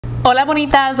Hola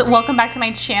bonitas, welcome back to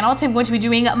my channel. Today I'm going to be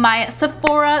doing my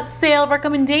Sephora sale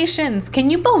recommendations. Can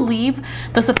you believe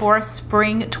the Sephora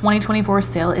Spring 2024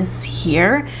 sale is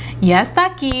here? Yes,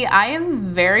 Taki, I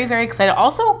am very excited.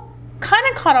 Also, kind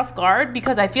of caught off guard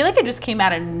because I feel like it just came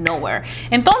out of nowhere.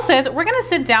 Entonces, we're gonna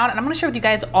sit down and I'm gonna share with you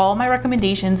guys all my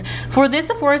recommendations for this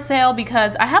Sephora sale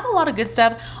because I have a lot of good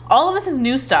stuff. All of this is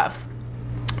new stuff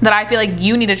that I feel like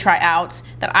you need to try out,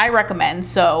 that I recommend.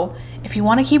 So if you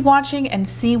want to keep watching and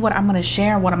see what I'm going to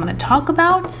share, what I'm going to talk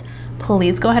about,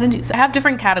 please go ahead and do so. I have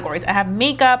different categories. I have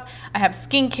makeup, I have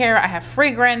skincare, I have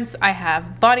fragrance, I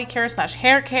have body care /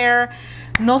 hair care.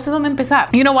 No sé dónde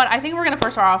empezar. You know what? I think we're going to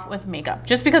first start off with makeup,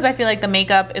 just because I feel like the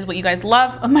makeup is what you guys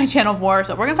love my channel for.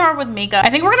 So we're going to start off with makeup. I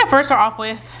think we're going to first start off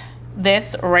with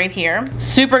this right here.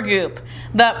 Super Goop,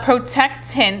 the Protect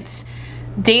Tint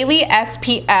Daily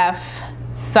SPF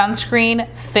Sunscreen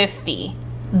 50.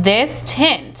 This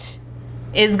tint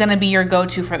is gonna be your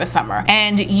go-to for the summer.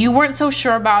 And you weren't so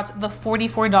sure about the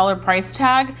 $44 price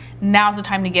tag. Now's the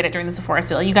time to get it during the Sephora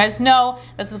sale. You guys know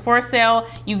that the Sephora sale,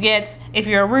 you get, if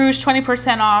you're a Rouge,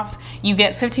 20% off, you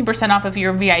get 15% off if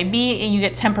you're a VIB, and you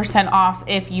get 10% off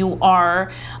if you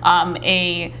are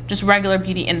a just regular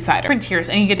beauty insider. Different tiers,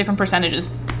 and you get different percentages.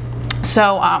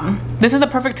 So this is the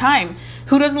perfect time.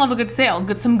 Who doesn't love a good sale?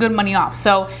 Get some good money off.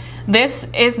 So this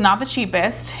is not the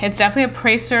cheapest. It's definitely a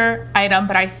pricier item,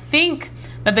 but I think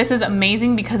that this is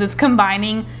amazing because it's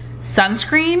combining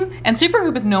sunscreen, and Super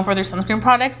Goop is known for their sunscreen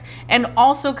products, and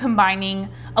also combining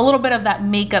a little bit of that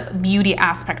makeup beauty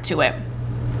aspect to it.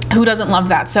 Who doesn't love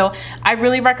that? So I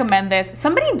really recommend this.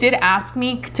 Somebody did ask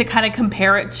me to kind of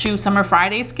compare it to Summer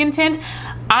Friday Skin Tint.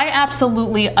 I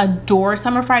absolutely adore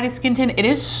Summer Friday Skin Tint. It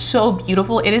is so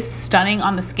beautiful. It is stunning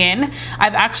on the skin.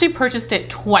 I've actually purchased it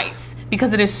twice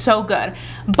because it is so good.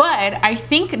 But I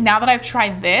think now that I've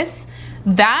tried this,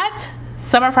 that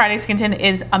Summer Friday Skin Tint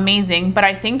is amazing. But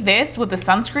I think this with the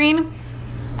sunscreen,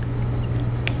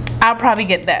 I'll probably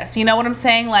get this. You know what I'm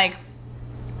saying? Like,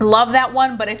 love that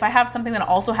one, but if I have something that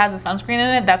also has a sunscreen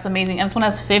in it, that's amazing. And this one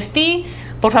has 50,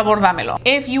 por favor dámelo.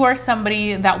 If you are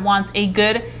somebody that wants a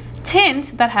good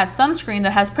tint that has sunscreen,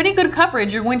 that has pretty good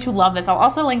coverage, you're going to love this. I'll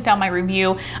also link down my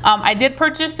review. I did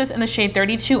purchase this in the shade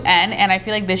 32N, and I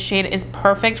feel like this shade is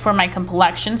perfect for my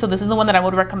complexion. So this is the one that I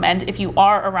would recommend if you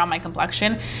are around my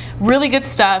complexion. Really good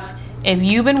stuff. If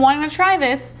you've been wanting to try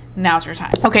this, now's your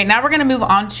time. Okay, now we're gonna move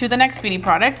on to the next beauty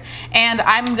product, and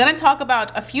I'm gonna talk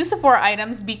about a few Sephora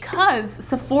items because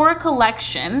Sephora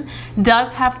collection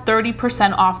does have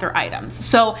 30% off their items.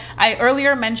 So I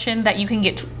earlier mentioned that you can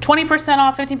get 20%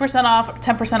 off, 15% off,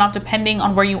 10% off, depending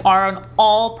on where you are on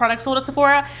all products sold at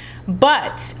Sephora,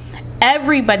 but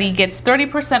everybody gets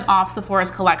 30% off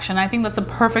Sephora's collection. I think that's the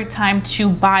perfect time to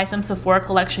buy some Sephora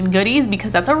collection goodies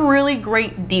because that's a really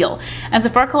great deal. And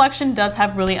Sephora collection does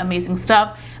have really amazing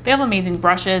stuff. They have amazing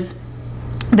brushes.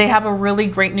 They have a really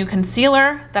great new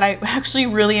concealer that I actually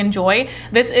really enjoy.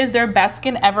 This is their Best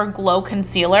Skin Ever Glow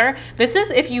Concealer. This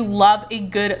is if you love a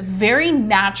good, very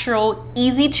natural,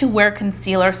 easy to wear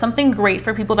concealer, something great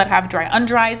for people that have dry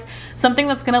under eyes, something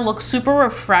that's gonna look super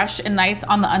refreshed and nice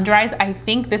on the under eyes. I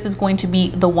think this is going to be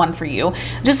the one for you.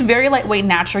 Just very lightweight,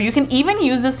 natural. You can even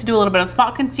use this to do a little bit of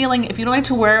spot concealing if you don't like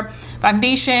to wear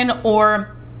foundation,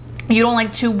 or you don't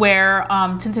like to wear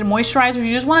tinted moisturizer,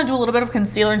 you just want to do a little bit of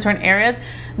concealer in certain areas.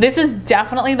 This is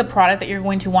definitely the product that you're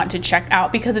going to want to check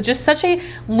out because it's just such a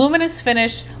luminous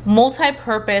finish,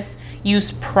 multi-purpose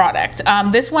use product.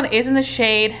 This one is in the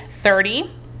shade 30.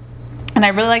 And I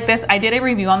really like this. I did a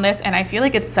review on this and I feel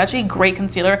like it's such a great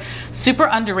concealer, super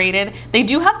underrated. They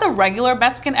do have the regular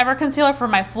Best Skin Ever concealer for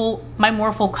my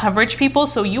more full coverage people.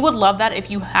 So you would love that if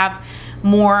you have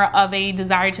more of a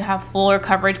desire to have fuller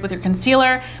coverage with your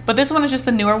concealer, but this one is just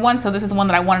the newer one, so this is the one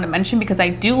that I wanted to mention because I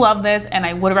do love this and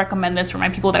I would recommend this for my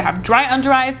people that have dry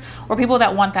under eyes or people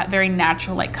that want that very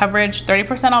natural light coverage.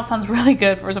 30% off sounds really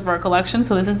good for Sephora collection,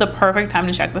 so this is the perfect time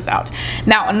to check this out.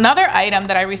 Now, another item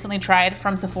that I recently tried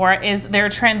from Sephora is their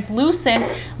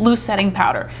translucent loose setting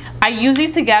powder. I use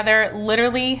these together,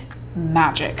 literally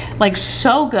magic, like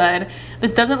so good.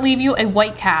 This doesn't leave you a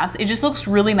white cast. It just looks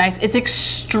really nice. It's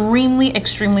extremely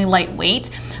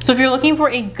lightweight. So if you're looking for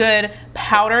a good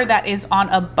powder that is on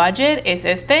a budget, es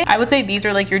este. I would say these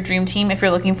are like your dream team if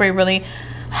you're looking for a really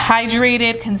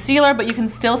hydrated concealer, but you can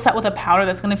still set with a powder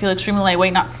that's gonna feel extremely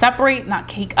lightweight, not separate, not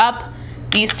cake up.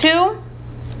 These two,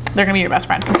 they're gonna be your best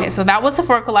friend. Okay, so that was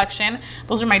Sephora collection.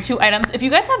 Those are my 2 items. If you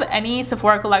guys have any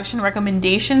Sephora collection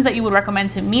recommendations that you would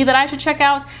recommend to me that I should check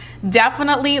out,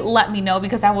 definitely let me know,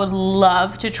 because I would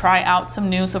love to try out some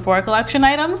new Sephora collection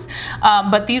items.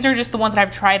 But these are just the ones that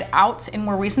I've tried out in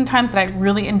more recent times that I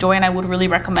really enjoy and I would really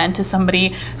recommend to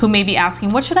somebody who may be asking,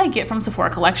 what should I get from Sephora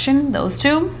collection? Those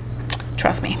 2.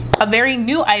 Trust me. A very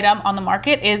new item on the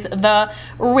market is the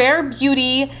Rare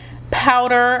Beauty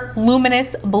Powder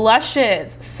Luminous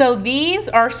Blushes. So these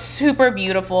are super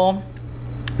beautiful.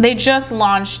 They just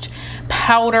launched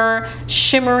powder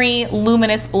shimmery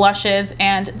luminous blushes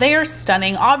and they are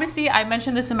stunning. Obviously, I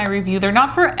mentioned this in my review, they're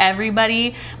not for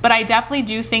everybody, but I definitely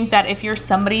do think that if you're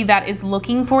somebody that is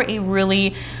looking for a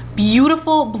really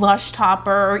beautiful blush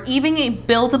topper or even a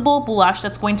buildable blush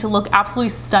that's going to look absolutely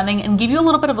stunning and give you a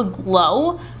little bit of a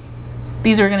glow,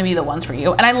 these are gonna be the ones for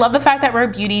you. And I love the fact that Rare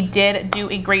Beauty did do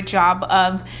a great job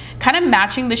of kind of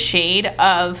matching the shade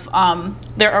of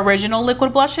their original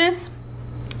liquid blushes.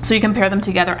 So you can pair them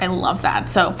together. I love that.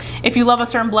 So if you love a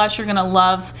certain blush, you're gonna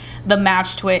love the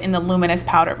match to it in the luminous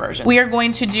powder version. We are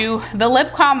going to do the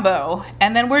lip combo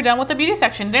and then we're done with the beauty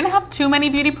section. Didn't have too many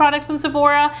beauty products from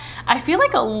Sephora. I feel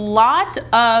like a lot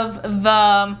of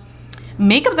the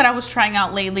makeup that I was trying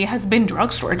out lately has been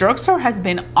drugstore. Drugstore has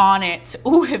been on it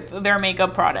with their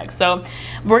makeup products. So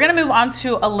we're gonna move on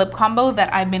to a lip combo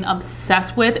that I've been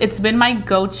obsessed with. It's been my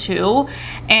go-to,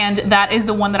 and that is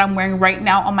the one that I'm wearing right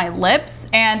now on my lips.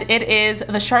 And it is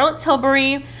the Charlotte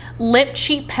Tilbury Lip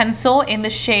Cheat Pencil in the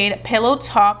shade Pillow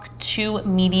Talk 2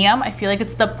 Medium. I feel like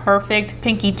it's the perfect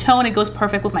pinky tone. It goes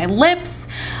perfect with my lips.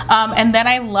 And then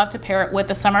I love to pair it with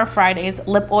the Summer Fridays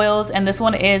lip oils, and this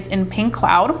one is in Pink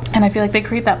Cloud. And I feel like they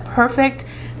create that perfect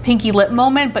pinky lip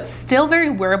moment, but still very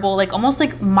wearable, like almost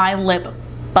like my lip,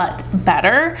 but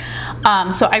better.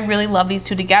 So I really love these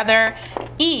 2 together.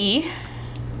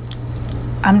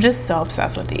 I'm just so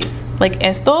obsessed with these. Like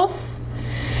estos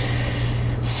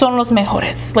son los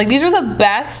mejores. Like these are the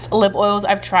best lip oils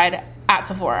I've tried at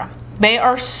Sephora. They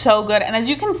are so good. And as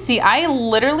you can see, I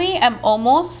literally am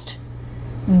almost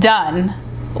done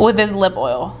with this lip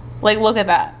oil. Like, look at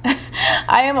that.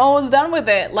 I am almost done with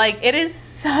it. Like, it is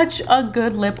such a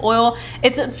good lip oil.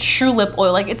 It's a true lip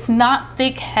oil. Like, it's not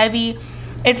thick, heavy.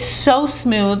 It's so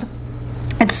smooth.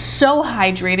 It's so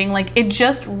hydrating. Like, it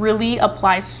just really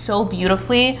applies so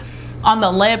beautifully on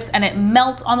the lips, and it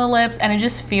melts on the lips, and it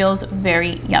just feels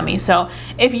very yummy. So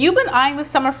if you've been eyeing the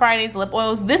Summer Fridays lip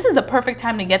oils, this is the perfect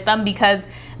time to get them because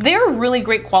they're really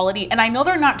great quality, and I know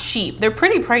they're not cheap. They're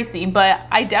pretty pricey, but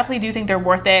I definitely do think they're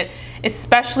worth it,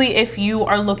 especially if you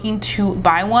are looking to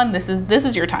buy one. This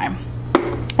is your time.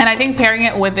 And I think pairing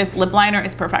it with this lip liner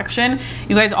is perfection.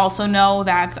 You guys also know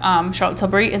that Charlotte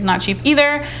Tilbury is not cheap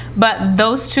either, but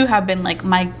those 2 have been like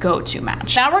my go-to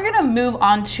match. Now we're gonna move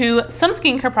on to some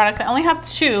skincare products. I only have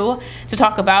 2 to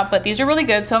talk about, but these are really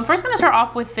good. So I'm first gonna start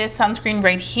off with this sunscreen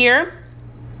right here.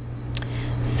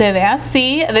 Se ve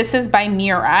así. This is by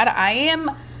Murad. I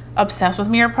am obsessed with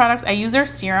Murad products. I use their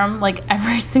serum like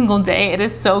every single day. It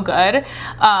is so good.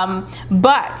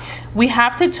 But we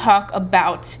have to talk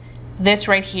about this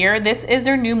right here. This is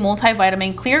their new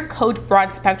multivitamin clear coat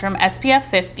broad spectrum SPF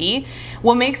 50.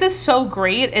 What makes this so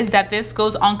great is that this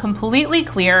goes on completely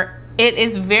clear. It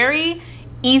is very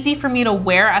easy for me to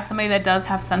wear as somebody that does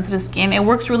have sensitive skin. It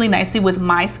works really nicely with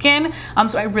my skin.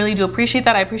 So I really do appreciate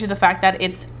that. I appreciate the fact that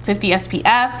it's 50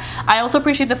 SPF. I also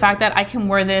appreciate the fact that I can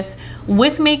wear this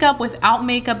with makeup, without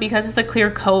makeup, because it's a clear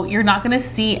coat. You're not gonna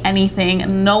see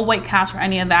anything, no white cast or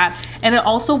any of that. And it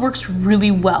also works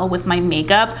really well with my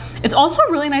makeup. It's also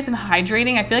really nice and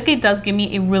hydrating. I feel like it does give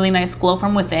me a really nice glow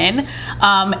from within.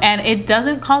 And it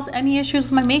doesn't cause any issues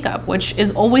with my makeup, which is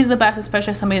always the best,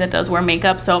 especially as somebody that does wear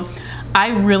makeup. So I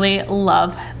really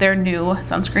love their new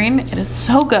sunscreen. It is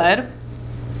so good.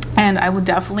 And I would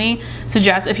definitely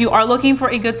suggest, if you are looking for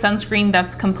a good sunscreen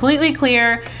that's completely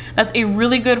clear, that's a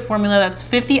really good formula, that's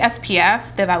 50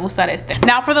 SPF, te va a gustar este.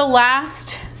 Now for the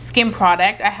last skin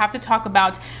product, I have to talk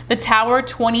about the Tower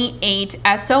 28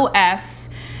 SOS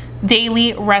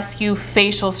Daily Rescue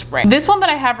Facial Spray. This one that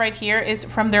I have right here is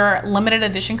from their limited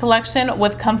edition collection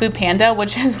with Kung Fu Panda,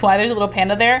 which is why there's a little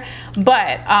panda there.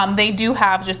 But they do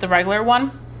have just the regular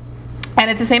one, and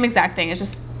it's the same exact thing. It's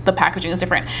just the packaging is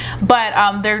different.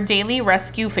 But their Daily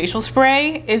Rescue Facial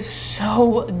Spray is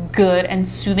so good and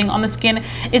soothing on the skin,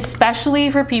 especially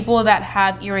for people that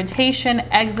have irritation,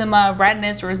 eczema,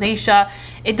 redness, rosacea.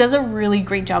 It does a really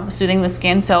great job of soothing the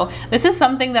skin. So this is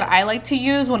something that I like to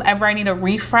use whenever I need a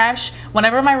refresh.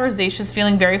 Whenever my rosacea is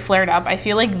feeling very flared up, I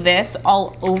feel like this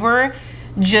all over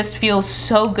just feels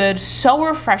so good, so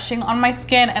refreshing on my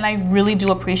skin. And I really do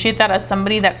appreciate that as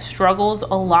somebody that struggles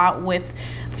a lot with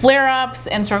flare-ups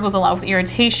and circles a lot with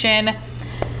irritation.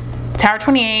 Tower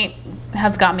 28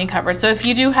 has got me covered. So if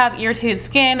you do have irritated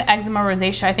skin, eczema,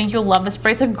 rosacea, I think you'll love this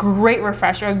spray. It's a great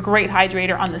refresher, a great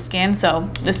hydrator on the skin. So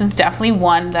this is definitely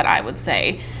one that I would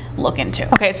say look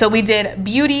into. Okay, so we did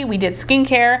beauty, we did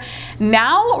skincare.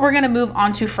 Now we're gonna move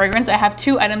on to fragrance. I have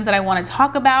 2 items that I wanna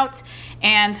talk about.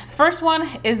 And first one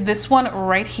is this one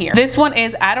right here. This one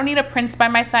is I Don't Need a Prince by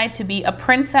My Side to Be a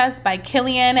Princess by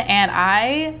Kilian. And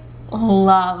I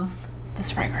love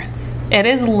this fragrance. It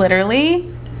is literally,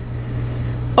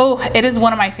 oh, it is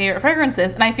one of my favorite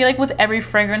fragrances. And I feel like with every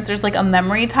fragrance, there's like a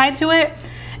memory tied to it.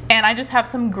 And I just have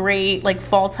some great like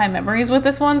fall time memories with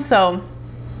this one. So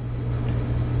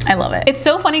I love it. It's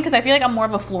so funny because I feel like I'm more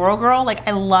of a floral girl. Like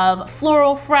I love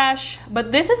floral fresh,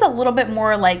 but this is a little bit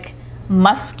more like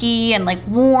musky and like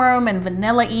warm and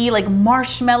vanilla-y, like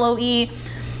marshmallow-y.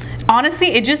 Honestly,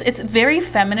 it's very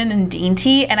feminine and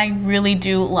dainty, and I really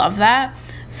do love that.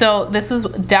 So this was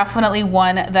definitely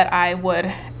one that I would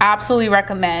absolutely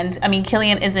recommend. I mean,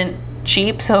 Kilian isn't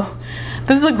cheap, so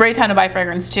this is a great time to buy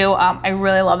fragrance too. I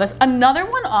really love this. Another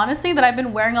one, honestly, that I've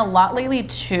been wearing a lot lately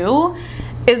too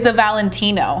is the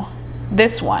Valentino.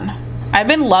 This one. I've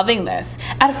been loving this.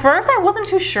 At first, I wasn't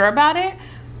too sure about it,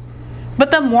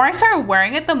 but the more I started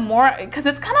wearing it, the more, because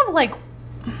it's kind of like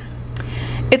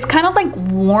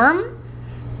warm,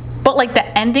 but like the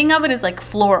ending of it is like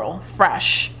floral,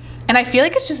 fresh. And I feel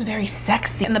like it's just very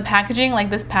sexy. And the packaging, like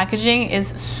this packaging is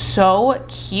so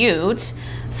cute.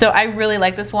 So I really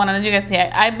like this one. And as you guys see,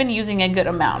 I've been using a good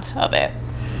amount of it,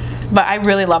 but I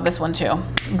really love this one too.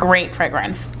 Great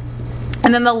fragrance.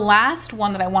 And then the last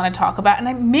one that I want to talk about,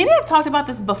 and maybe I've talked about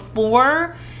this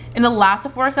before in the last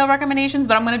Sephora sale recommendations,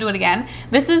 but I'm going to do it again.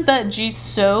 This is the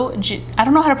I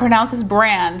don't know how to pronounce this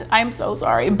brand. I'm so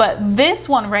sorry. But this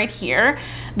one right here,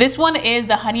 this one is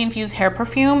the honey infused hair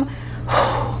perfume.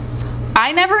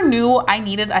 I never knew I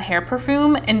needed a hair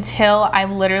perfume until I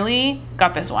literally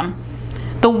got this one.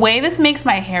 The way this makes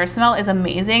my hair smell is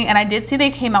amazing. And I did see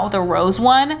they came out with a rose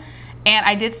one, and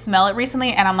I did smell it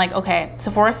recently, and I'm like, okay,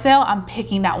 Sephora sale, I'm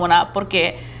picking that one up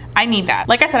porque I need that.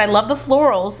 Like I said, I love the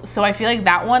florals, so I feel like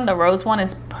that one, the rose one,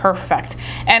 is perfect.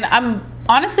 And I'm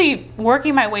honestly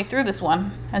working my way through this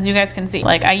one, as you guys can see.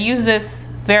 Like I use this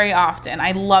very often.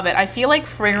 I love it. I feel like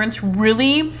fragrance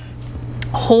really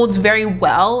holds very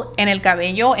well in el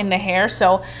cabello, in the hair.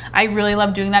 So I really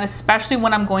love doing that, especially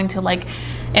when I'm going to like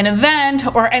an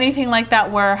event or anything like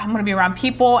that where I'm gonna be around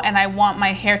people and I want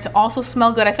my hair to also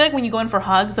smell good. I feel like when you go in for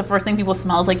hugs, the first thing people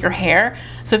smell is like your hair.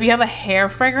 So if you have a hair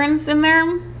fragrance in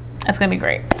there, it's gonna be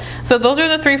great. So those are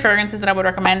the 3 fragrances that I would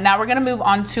recommend. Now we're gonna move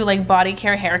on to like body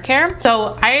care, hair care.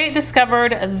 So I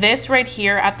discovered this right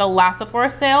here at the last Sephora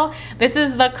sale. This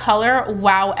is the Color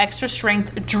Wow Extra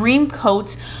Strength Dream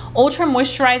Coat Ultra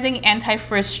Moisturizing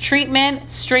Anti-Frizz Treatment,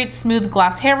 Straight Smooth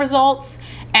Glass Hair Results.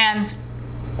 And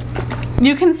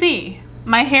you can see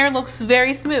my hair looks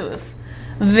very smooth,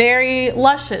 very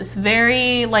luscious,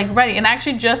 very like ready. And I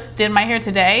actually just did my hair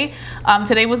today.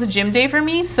 Today was a gym day for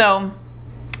me, so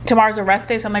tomorrow's a rest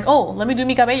day. So I'm like, oh, let me do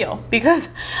mi cabello because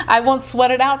I won't sweat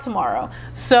it out tomorrow.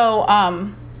 So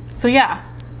so yeah,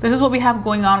 this is what we have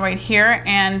going on right here.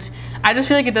 And I just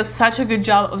feel like it does such a good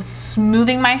job of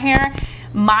smoothing my hair.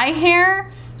 My hair,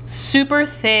 super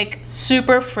thick,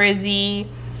 super frizzy,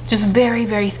 just very,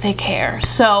 very thick hair.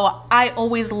 So I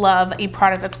always love a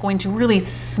product that's going to really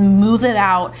smooth it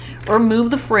out,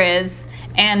 remove the frizz.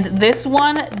 And this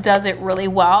one does it really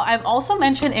well. I've also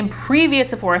mentioned in previous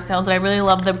Sephora sales that I really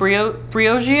love the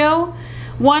Briogeo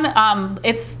one.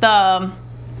 It's the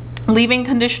leave-in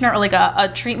conditioner, or like a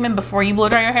treatment before you blow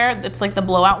dry your hair. It's like the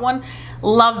blowout one.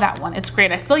 Love that one. It's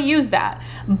great. I still use that,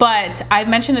 but I've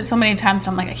mentioned it so many times, so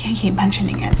I'm like, I can't keep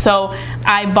mentioning it. So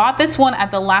I bought this one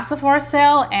at the last Sephora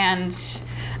sale, and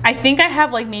I think I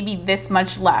have like maybe this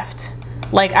much left.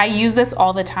 Like I use this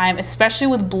all the time, especially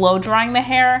with blow drying the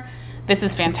hair. This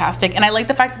is fantastic. And I like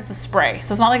the fact that it's a spray.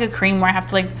 So it's not like a cream where I have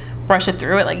to like brush it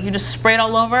through it. Like you just spray it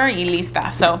all over, y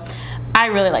lista. So I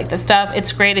really like this stuff.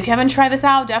 It's great. If you haven't tried this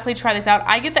out, definitely try this out.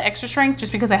 I get the extra strength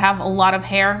just because I have a lot of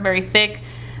hair, very thick,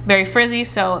 very frizzy.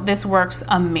 So this works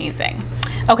amazing.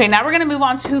 Okay, now we're gonna move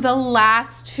on to the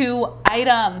last 2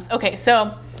 items. Okay,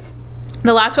 so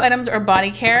the last 2 items are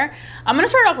body care. I'm gonna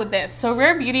start off with this. So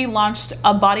Rare Beauty launched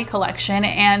a body collection,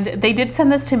 and they did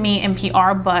send this to me in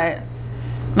PR, but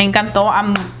me encantó.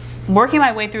 I'm working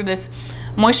my way through this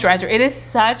moisturizer. It is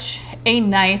such a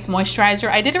nice moisturizer.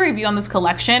 I did a review on this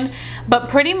collection, but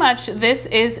pretty much this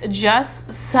is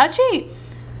just such a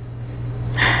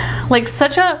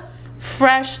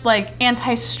fresh, like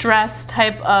anti-stress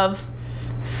type of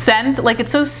scent. Like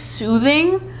it's so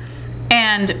soothing,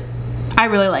 and I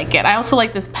really like it. I also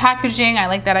like this packaging. I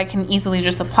like that I can easily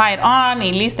just apply it on. Y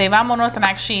listo, y vámonos. And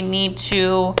I actually need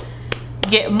to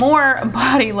get more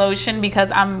body lotion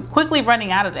because I'm quickly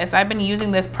running out of this. I've been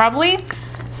using this probably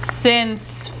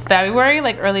since February,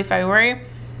 like early February,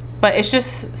 but it's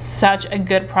just such a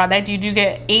good product. You do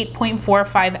get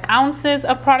 8.45 ounces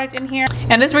of product in here,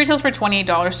 and this retails for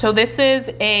 $28. So this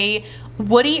is a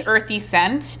woody earthy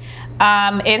scent.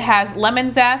 It has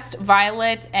lemon zest,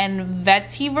 violet, and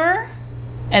vetiver,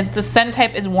 and the scent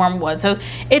type is warm wood. So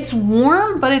it's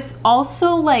warm, but it's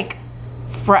also like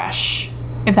fresh,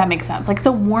 if that makes sense. Like it's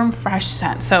a warm, fresh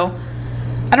scent. So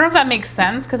I don't know if that makes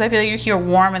sense, because I feel like you hear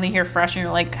warm and then you hear fresh and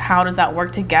you're like, how does that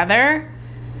work together?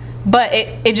 But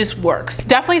it just works.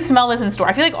 Definitely smell this in store.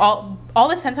 I feel like all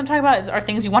the scents I'm talking about are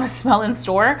things you want to smell in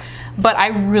store, but I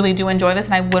really do enjoy this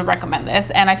and I would recommend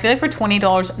this. And I feel like for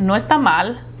 $20, no está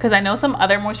mal, because I know some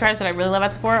other moisturizers that I really love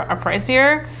at Sephora are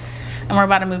pricier, and we're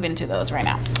about to move into those right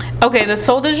now. Okay, the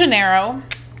Sol de Janeiro,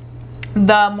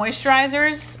 the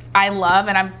moisturizers I love,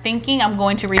 and I'm thinking I'm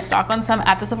going to restock on some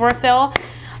at the Sephora sale.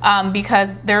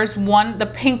 Because there's one, the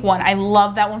pink one, I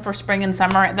love that one for spring and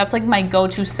summer. That's like my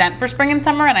go-to scent for spring and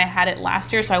summer, and I had it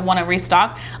last year, so I want to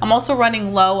restock. I'm also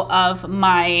running low of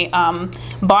my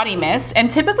body mist, and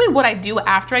typically what I do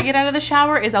after I get out of the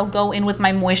shower is I'll go in with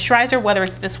my moisturizer, whether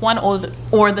it's this one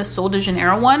or the Sol de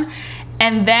Janeiro one,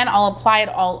 and then I'll apply it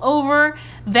all over.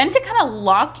 Then to kind of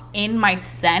lock in my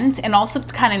scent and also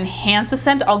to kind of enhance the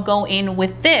scent, I'll go in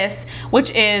with this,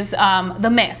 which is the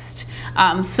mist.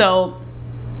 So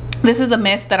this is the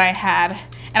mist that I had,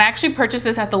 and I actually purchased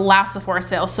this at the last Sephora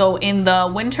sale, so in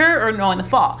the winter, or no, in the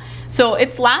fall. So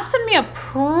it's lasted me a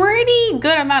pretty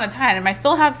good amount of time, and I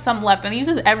still have some left, and I use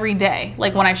this every day.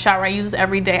 Like when I shower, I use this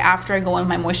every day after I go in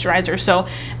with my moisturizer. So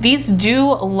these do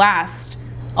last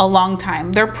a long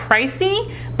time. They're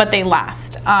pricey, but they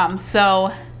last.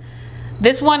 So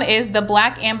this one is the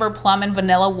Black Amber Plum and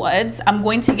Vanilla Woods. I'm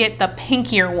going to get the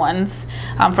pinkier ones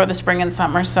for the spring and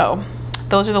summer, so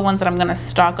those are the ones that I'm gonna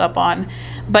stock up on.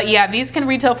 But yeah, these can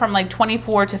retail from like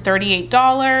 $24 to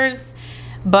 $38,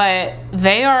 but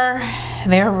they are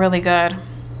really good.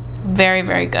 Very,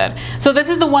 very good. So this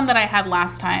is the one that I had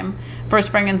last time for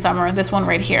spring and summer, this one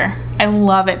right here. I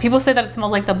love it. People say that it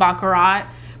smells like the Baccarat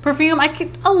perfume. I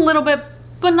could a little bit,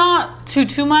 but not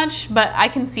too much, but I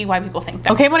can see why people think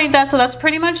that. Okay, bonita, so that's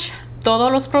pretty much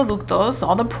todos los productos,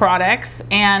 all the products,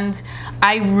 and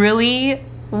I really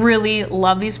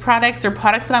love these products. They're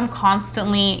products that I'm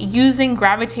constantly using,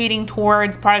 gravitating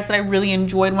towards, products that I really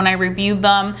enjoyed when I reviewed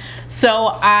them.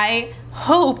 So I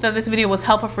hope that this video was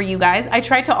helpful for you guys. I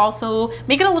tried to also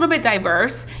make it a little bit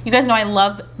diverse. You guys know I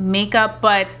love makeup,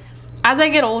 but as I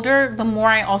get older, the more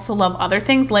I also love other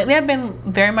things. Lately, I've been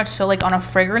very much so like on a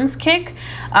fragrance kick,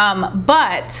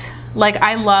 but like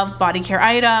I love body care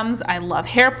items, I love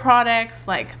hair products,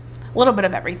 like a little bit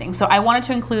of everything. So I wanted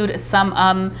to include some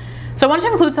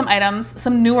items,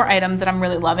 some newer items that I'm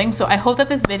really loving. So I hope that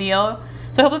this video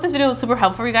was super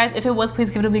helpful for you guys. If it was,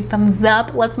 please give it a big thumbs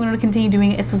up. Let's move on to continue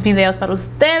doing estos videos para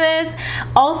ustedes.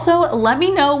 Also, let me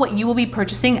know what you will be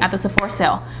purchasing at the Sephora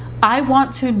sale. I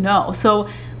want to know. So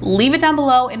leave it down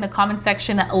below in the comment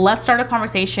section. Let's start a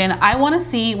conversation. I want to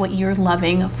see what you're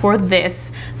loving for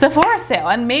this Sephora sale,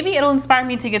 and maybe it'll inspire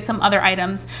me to get some other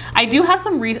items. I do have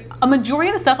a majority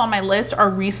of the stuff on my list are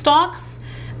restocks,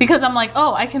 because I'm like,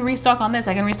 oh, I can restock on this,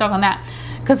 I can restock on that.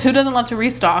 Because who doesn't love to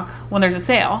restock when there's a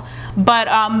sale?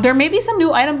 But there may be some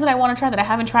new items that I want to try that I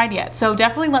haven't tried yet. So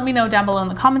definitely let me know down below in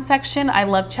the comment section. I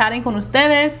love chatting con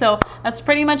ustedes. So that's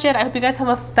pretty much it. I hope you guys have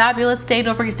a fabulous day.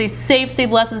 Don't forget to stay safe, stay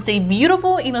blessed, and stay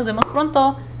beautiful. Y nos vemos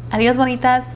pronto. Adiós, bonitas.